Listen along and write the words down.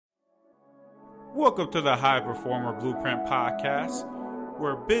Welcome to the High Performer Blueprint Podcast,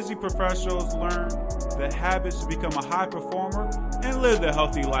 where busy professionals learn the habits to become a high performer and live the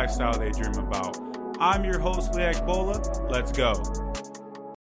healthy lifestyle they dream about. I'm your host, Leak Bola. Let's go.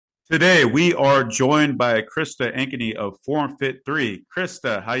 Today, we are joined by Krista Ankeny of Form Fit 3.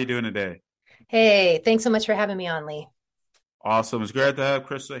 Krista, how you doing today? Hey, thanks so much for having me on, Lee. Awesome. It's great to have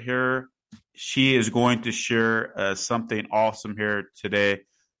Krista here. She is going to share something awesome here today.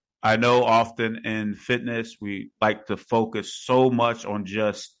 I know often in fitness, we like to focus so much on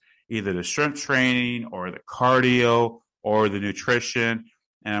just either the strength training or the cardio or the nutrition.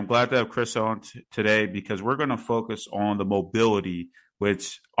 And I'm glad to have Krista on today because we're going to focus on the mobility,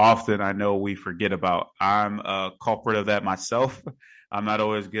 which often I know we forget about. I'm a culprit of that myself. I'm not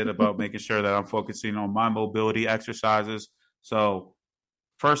always good about making sure that I'm focusing on my mobility exercises. So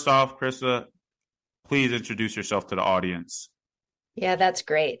first off, Krista, please introduce yourself to the audience. Yeah, that's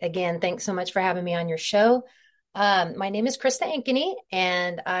great. Again, thanks so much for having me on your show. My name is Krista Ankeny,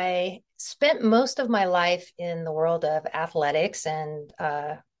 and I spent most of my life in the world of athletics and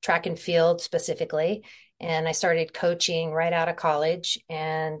track and field specifically. And I started coaching right out of college.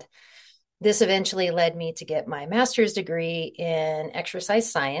 And this eventually led me to get my master's degree in exercise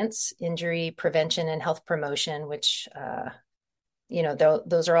science, injury prevention, and health promotion, which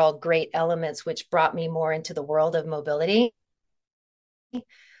those are all great elements, which brought me more into the world of mobility.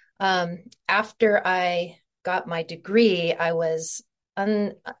 After I got my degree, I was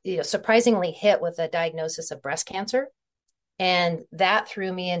surprisingly hit with a diagnosis of breast cancer. And that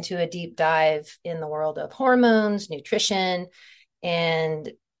threw me into a deep dive in the world of hormones, nutrition,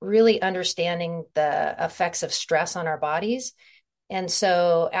 and really understanding the effects of stress on our bodies. And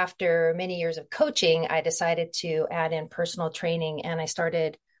so after many years of coaching, I decided to add in personal training, and I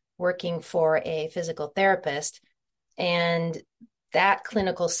started working for a physical therapist. And that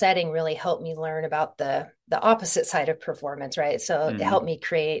clinical setting really helped me learn about the opposite side of performance, right? So it helped me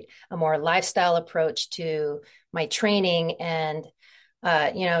create a more lifestyle approach to my training. And,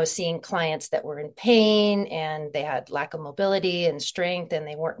 I was seeing clients that were in pain and they had lack of mobility and strength and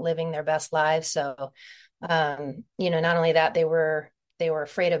they weren't living their best lives. So, not only that, they were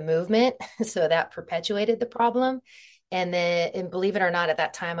afraid of movement. So that perpetuated the problem. And believe it or not, at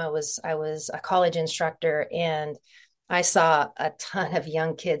that time I was a college instructor, and I saw a ton of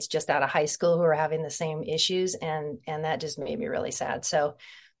young kids just out of high school who were having the same issues. And that just made me really sad. So,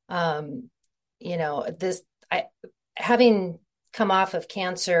 having come off of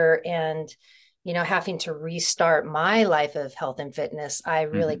cancer and, having to restart my life of health and fitness, I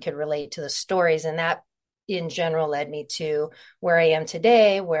really could relate to the stories. And that in general led me to where I am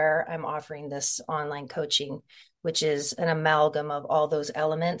today, where I'm offering this online coaching, which is an amalgam of all those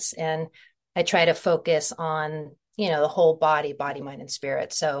elements. And I try to focus on the whole body, mind, and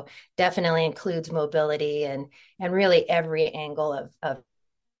spirit. So definitely includes mobility and really every angle of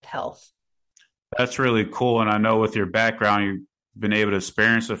health. That's really cool. And I know with your background, you've been able to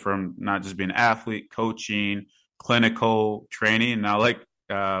experience it from not just being an athlete, coaching, clinical training. And I like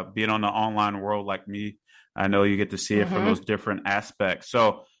being on the online world like me. I know you get to see it from those different aspects.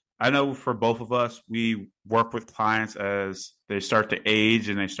 So I know for both of us, we work with clients as they start to age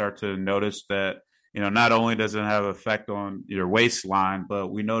and they start to notice that not only does it have an effect on your waistline, but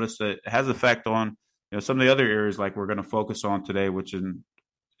we notice that it has effect on, some of the other areas like we're going to focus on today, which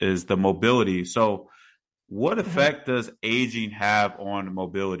is the mobility. So what effect does aging have on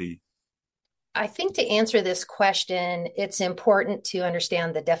mobility? I think to answer this question, it's important to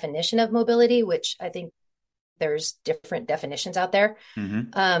understand the definition of mobility, which I think there's different definitions out there.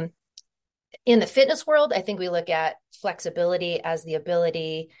 In the fitness world, I think we look at flexibility as the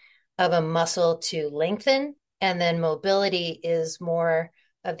ability of a muscle to lengthen. And then mobility is more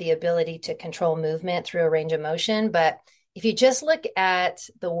of the ability to control movement through a range of motion. But if you just look at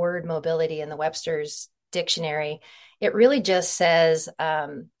the word mobility in the Webster's dictionary, it really just says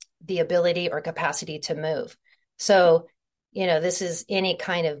the ability or capacity to move. So, this is any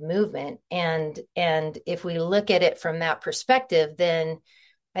kind of movement. And if we look at it from that perspective, then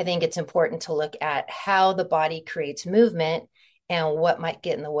I think it's important to look at how the body creates movement and what might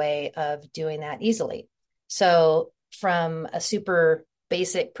get in the way of doing that easily. So from a super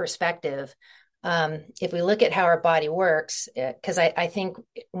basic perspective, if we look at how our body works, because I think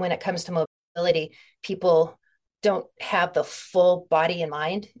when it comes to mobility, people don't have the full body in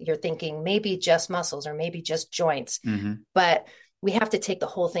mind. You're thinking maybe just muscles or maybe just joints, but we have to take the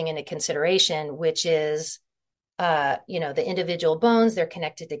whole thing into consideration, which is, the individual bones, they're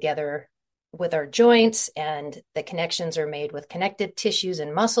connected together with our joints, and the connections are made with connective tissues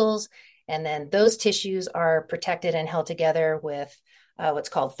and muscles. And then those tissues are protected and held together with what's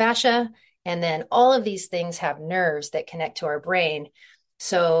called fascia. And then all of these things have nerves that connect to our brain.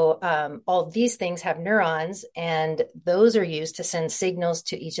 So all of these things have neurons, and those are used to send signals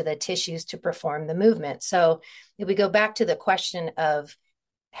to each of the tissues to perform the movement. So if we go back to the question of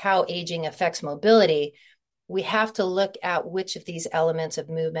how aging affects mobility, we have to look at which of these elements of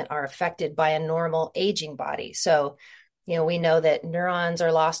movement are affected by a normal aging body. So, we know that neurons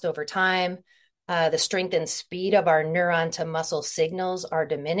are lost over time. The strength and speed of our neuron to muscle signals are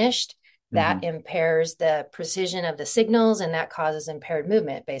diminished. That impairs the precision of the signals, and that causes impaired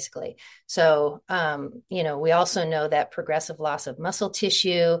movement, basically. So, we also know that progressive loss of muscle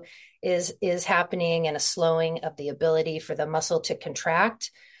tissue is happening, and a slowing of the ability for the muscle to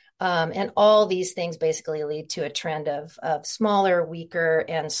contract. And all these things basically lead to a trend of smaller, weaker,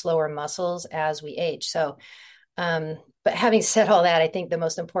 and slower muscles as we age. So, but having said all that, I think the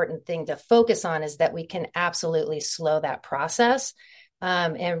most important thing to focus on is that we can absolutely slow that process.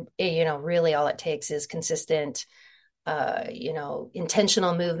 And, really all it takes is consistent,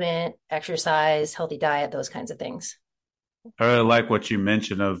 intentional movement, exercise, healthy diet, those kinds of things. I really like what you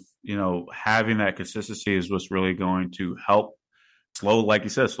mentioned of, having that consistency is what's really going to help like you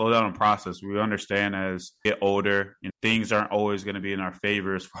said, slow down the process. We understand as we get older, things aren't always going to be in our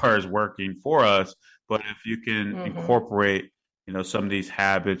favor as far as working for us. But if you can incorporate, some of these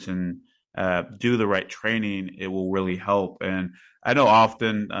habits and do the right training, it will really help. And I know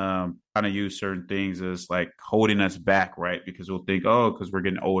often kind of use certain things as like holding us back, right? Because we'll think, oh, because we're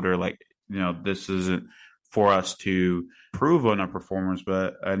getting older, like, this isn't for us to improve on our performance.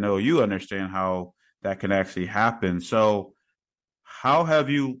 But I know you understand how that can actually happen. So, how have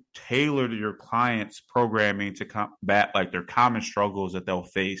you tailored your clients' programming to combat like their common struggles that they'll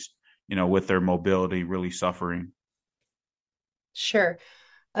face, with their mobility really suffering? Sure.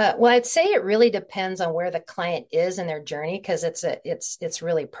 Well, I'd say it really depends on where the client is in their journey, because it's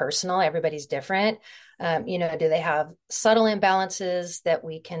really personal. Everybody's different. Do they have subtle imbalances that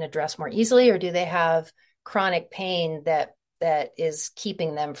we can address more easily, or do they have chronic pain that is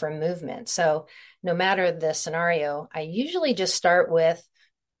keeping them from movement? So no matter the scenario, I usually just start with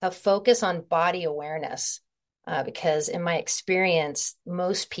a focus on body awareness, because in my experience,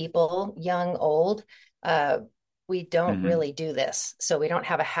 most people, young, old, we don't really do this. So we don't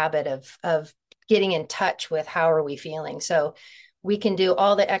have a habit of getting in touch with how are we feeling. So we can do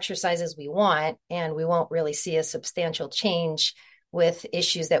all the exercises we want, and we won't really see a substantial change with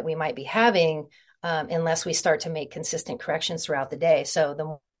issues that we might be having, unless we start to make consistent corrections throughout the day. So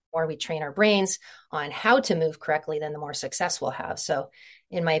the more we train our brains on how to move correctly, then the more success we'll have. So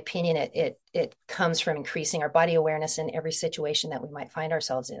in my opinion, it comes from increasing our body awareness in every situation that we might find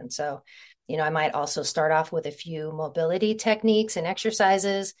ourselves in. So, I might also start off with a few mobility techniques and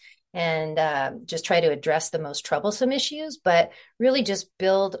exercises, and just try to address the most troublesome issues, but really just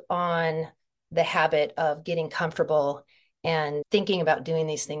build on the habit of getting comfortable and thinking about doing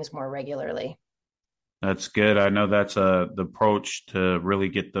these things more regularly. That's good. I know that's the approach to really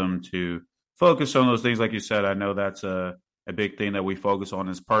get them to focus on those things. Like you said, I know that's a big thing that we focus on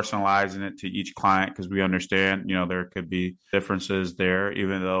is personalizing it to each client, because we understand, there could be differences there,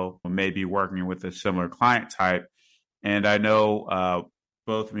 even though we may be working with a similar client type. And I know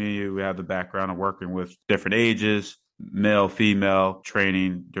both me and you, we have the background of working with different ages, male, female,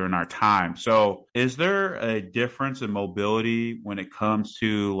 training during our time. So is there a difference in mobility when it comes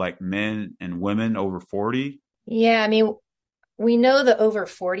to like men and women over 40? Yeah, I mean, we know the over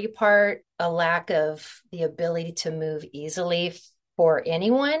 40 part, a lack of the ability to move easily for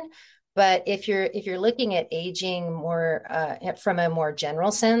anyone. But if you're looking at aging more from a more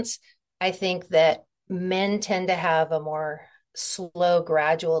general sense, I think that men tend to have a more slow,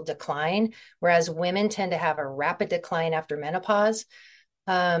 gradual decline, whereas women tend to have a rapid decline after menopause.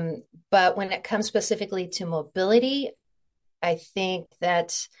 But when it comes specifically to mobility, I think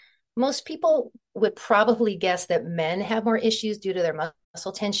that most people would probably guess that men have more issues due to their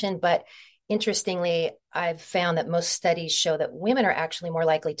muscle tension. But interestingly, I've found that most studies show that women are actually more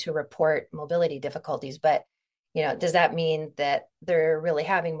likely to report mobility difficulties. But, does that mean that they're really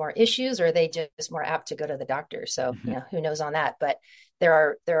having more issues, or are they just more apt to go to the doctor? So, who knows on that? But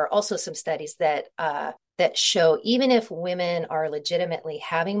there are also some studies that show even if women are legitimately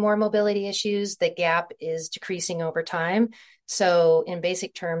having more mobility issues, the gap is decreasing over time. So in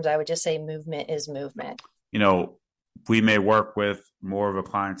basic terms, I would just say movement is movement. We may work with more of a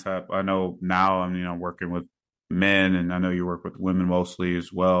client type. I know now I'm, working with men, and I know you work with women mostly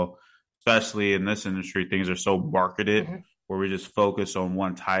as well. Especially in this industry, things are so marketed where we just focus on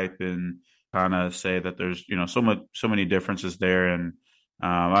one type and kind of say that there's, so many differences there. And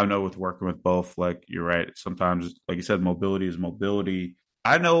I know with working with both, like you're right. Sometimes, like you said, mobility is mobility.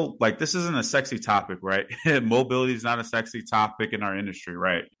 I know like this isn't a sexy topic, right? Mobility is not a sexy topic in our industry,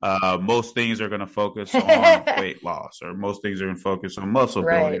 right? Most things are going to focus on weight loss, or most things are going to focus on muscle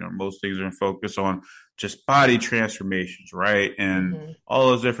building, Right. or most things are going to focus on just body transformations, right? And Hmm. all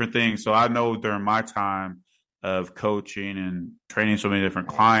those different things. So I know during my time of coaching and training so many different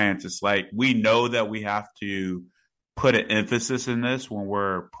Right. clients, it's like we know that we have to put an emphasis in this when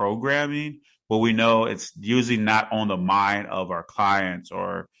we're programming, but we know it's usually not on the mind of our clients,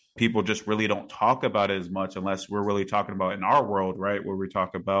 or people just really don't talk about it as much unless we're really talking about in our world, right? Where we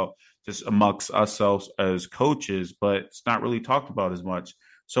talk about just amongst ourselves as coaches, but it's not really talked about as much.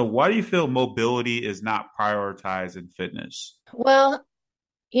 So why do you feel mobility is not prioritized in fitness? Well,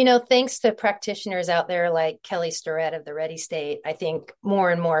 thanks to practitioners out there like Kelly Starrett of the Ready State, I think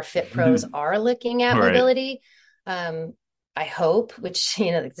more and more fit pros are looking at Right. mobility. Um, I hope, which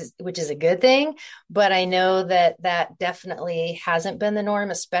is a good thing, but I know that that definitely hasn't been the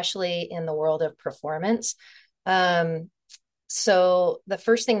norm, especially in the world of performance. Um, so the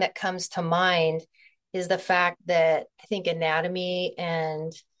first thing that comes to mind is the fact that I think anatomy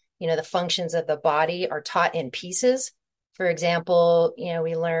and the functions of the body are taught in pieces. For example,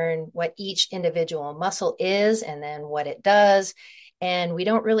 we learn what each individual muscle is and then what it does. And we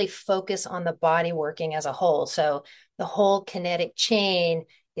don't really focus on the body working as a whole. So the whole kinetic chain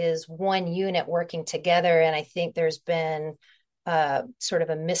is one unit working together. And I think there's been sort of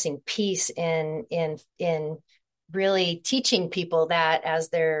a missing piece in really teaching people that as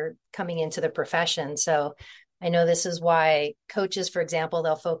they're coming into the profession. So I know this is why coaches, for example,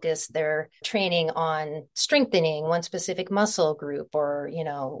 they'll focus their training on strengthening one specific muscle group or,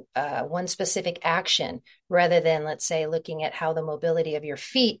 one specific action rather than, let's say, looking at how the mobility of your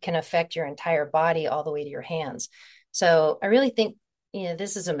feet can affect your entire body all the way to your hands. So I really think,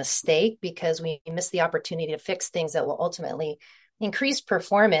 this is a mistake because we miss the opportunity to fix things that will ultimately increase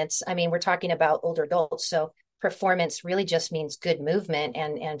performance. I mean, we're talking about older adults. So performance really just means good movement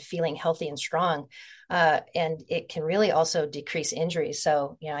and feeling healthy and strong. And it can really also decrease injuries.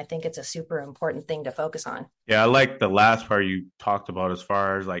 So, I think it's a super important thing to focus on. Yeah, I like the last part you talked about as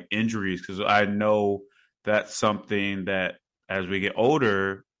far as like injuries, because I know that's something that as we get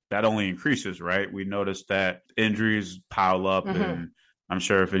older, that only increases, right? We notice that injuries pile up, Mm-hmm. and I'm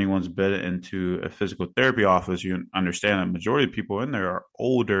sure if anyone's been into a physical therapy office, you understand that majority of people in there are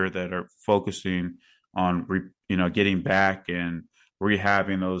older that are focusing on, getting back and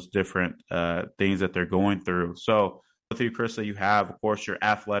rehabbing those different things that they're going through. So, with you, Krista, you have, of course, your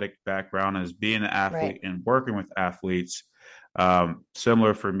athletic background as being an Right. athlete and working with athletes.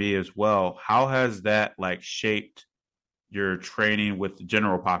 Similar for me as well. How has that like shaped your training with the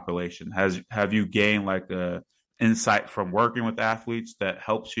general population? Have you gained like a insight from working with athletes that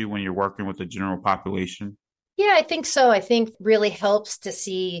helps you when you're working with the general population? Yeah, I think so. I think really helps to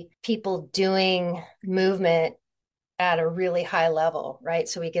see people doing movement at a really high level, right?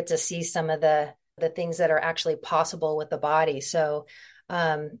 So we get to see some of the things that are actually possible with the body. So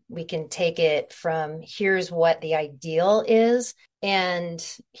we can take it from here's what the ideal is, and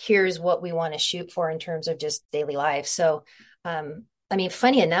here's what we want to shoot for in terms of just daily life. So, I mean,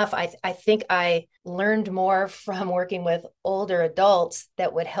 funny enough, I think I learned more from working with older adults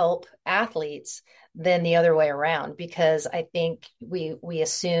that would help athletes than the other way around, because I think we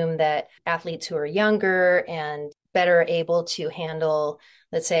assume that athletes who are younger and better able to handle,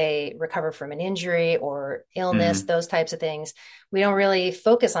 let's say, recover from an injury or illness, Mm-hmm. those types of things, we don't really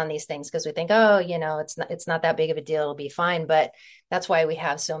focus on these things because we think, oh, it's not that big of a deal, it'll be fine. But that's why we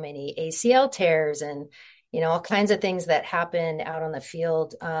have so many ACL tears and all kinds of things that happen out on the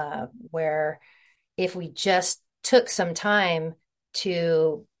field, where if we just took some time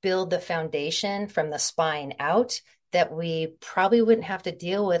to build the foundation from the spine out, that we probably wouldn't have to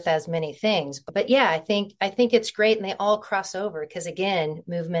deal with as many things. But yeah, I think it's great, and they all cross over because again,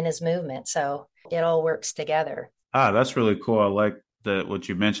 movement is movement, so it all works together. That's really cool. I like that what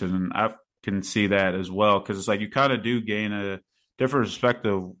you mentioned, and I can see that as well because it's like you kind of do gain a different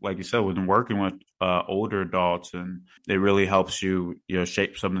perspective, like you said, when working with older adults, and it really helps you,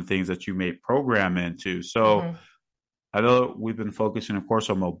 shape some of the things that you may program into. So Mm-hmm. I know we've been focusing, of course,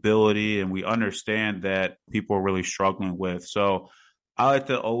 on mobility, and we understand that people are really struggling with. So I like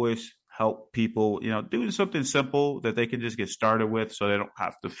to always help people, do something simple that they can just get started with so they don't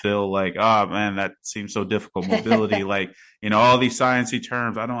have to feel like, oh man, that seems so difficult. Mobility, like, all these sciencey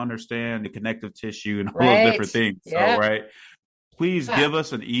terms, I don't understand the connective tissue and all those Right. different things. So, Yeah. right. Please give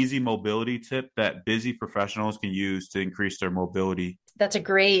us an easy mobility tip that busy professionals can use to increase their mobility. That's a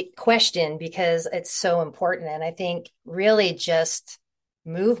great question because it's so important. And I think really just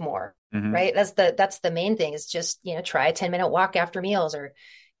move more. right? That's the main thing, is just, try a 10-minute walk after meals, or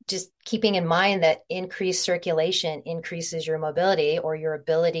just keeping in mind that increased circulation increases your mobility, or your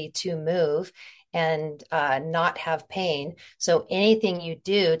ability to move and not have pain. So anything you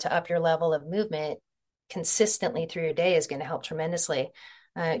do to up your level of movement consistently through your day is going to help tremendously.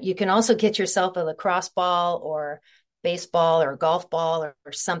 You can also get yourself a lacrosse ball or baseball or golf ball, or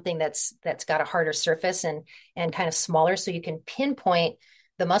something that's got a harder surface and kind of smaller, so you can pinpoint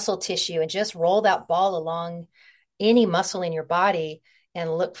the muscle tissue and just roll that ball along any muscle in your body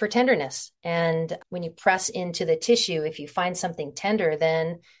and look for tenderness. And when you press into the tissue, if you find something tender,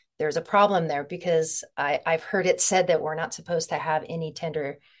 then there's a problem there, because I've heard it said that we're not supposed to have any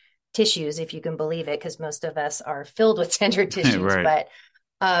tender tissues, if you can believe it, because most of us are filled with tender tissues. Right.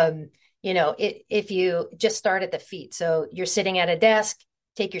 But if you just start at the feet, so you're sitting at a desk,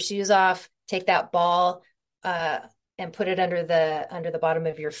 take your shoes off, take that ball and put it under the bottom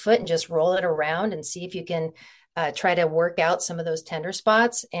of your foot, and just roll it around and see if you can try to work out some of those tender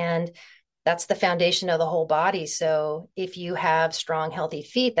spots. And that's the foundation of the whole body. So if you have strong, healthy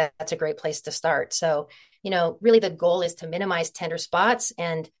feet, that's a great place to start. So, really the goal is to minimize tender spots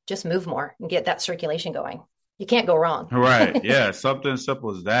and just move more and get that circulation going. You can't go wrong. Right. Yeah. Something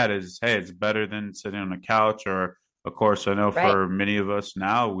simple as that is, hey, it's better than sitting on the couch. Or, of course, I know for many of us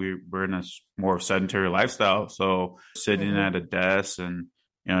now, we're in a more sedentary lifestyle. So sitting at a desk and,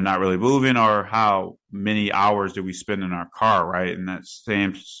 not really moving, or how many hours do we spend in our car, right? In that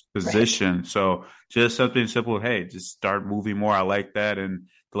same position. Right. So just something simple. Hey, just start moving more. I like that. And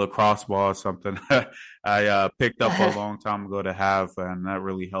the lacrosse ball is something I picked up a long time ago to have, and that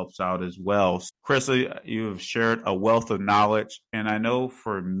really helps out as well. Krista, you have shared a wealth of knowledge, and I know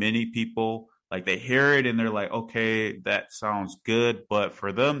for many people, like, they hear it and they're like, okay, that sounds good. But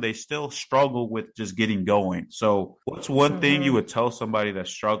for them, they still struggle with just getting going. So what's one thing you would tell somebody that's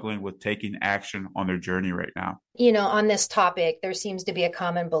struggling with taking action on their journey right now? On this topic, there seems to be a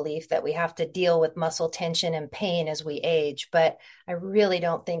common belief that we have to deal with muscle tension and pain as we age, but I really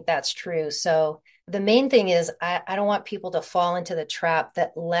don't think that's true. So the main thing is, I don't want people to fall into the trap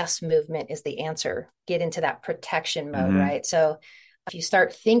that less movement is the answer, get into that protection mode, right? So if you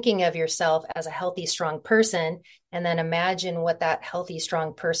start thinking of yourself as a healthy, strong person, and then imagine what that healthy,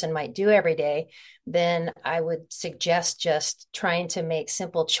 strong person might do every day, then I would suggest just trying to make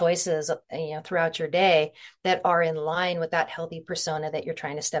simple choices, throughout your day that are in line with that healthy persona that you're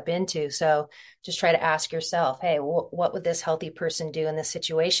trying to step into. So just try to ask yourself, hey, what would this healthy person do in this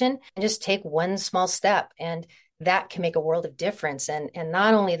situation? And just take one small step, and that can make a world of difference. And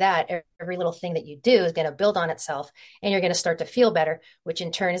not only that, every little thing that you do is going to build on itself, and you're going to start to feel better, which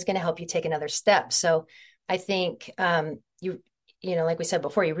in turn is going to help you take another step. So I think like we said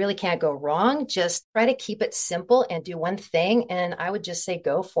before, you really can't go wrong. Just try to keep it simple and do one thing. And I would just say,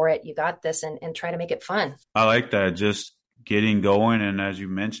 go for it. You got this, and try to make it fun. I like that. Just getting going. And as you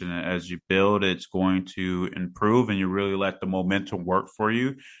mentioned, as you build, it's going to improve, and you really let the momentum work for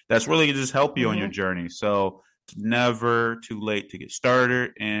you. That's really going to just help you on your journey. So it's never too late to get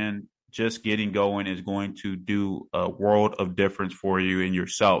started, and just getting going is going to do a world of difference for you and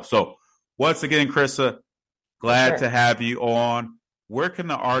yourself. So once again, Krista, glad to have you on. Where can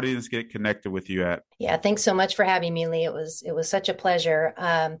the audience get connected with you at? Yeah, thanks so much for having me, Lee. It was such a pleasure.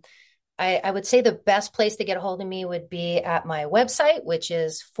 I would say the best place to get a hold of me would be at my website, which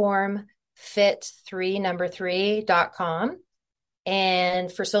is formfit3.com.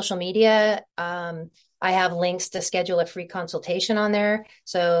 And for social media, I have links to schedule a free consultation on there.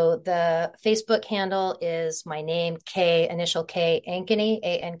 So the Facebook handle is my name, initial K, Ankeny,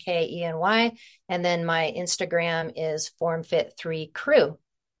 Ankeny. And then my Instagram is formfit3crew.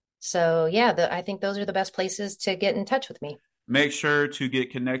 So yeah, I think those are the best places to get in touch with me. Make sure to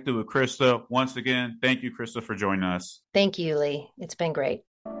get connected with Krista. Once again, thank you, Krista, for joining us. Thank you, Lee. It's been great.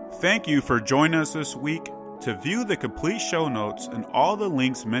 Thank you for joining us this week. To view the complete show notes and all the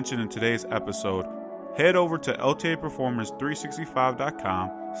links mentioned in today's episode, head over to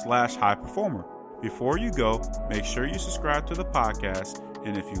ltaperformance365.com/high-performer. Before you go, make sure you subscribe to the podcast.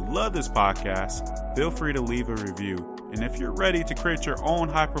 And if you love this podcast, feel free to leave a review. And if you're ready to create your own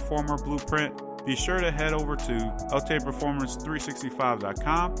high-performer blueprint, be sure to head over to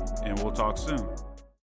ltaperformance365.com, and we'll talk soon.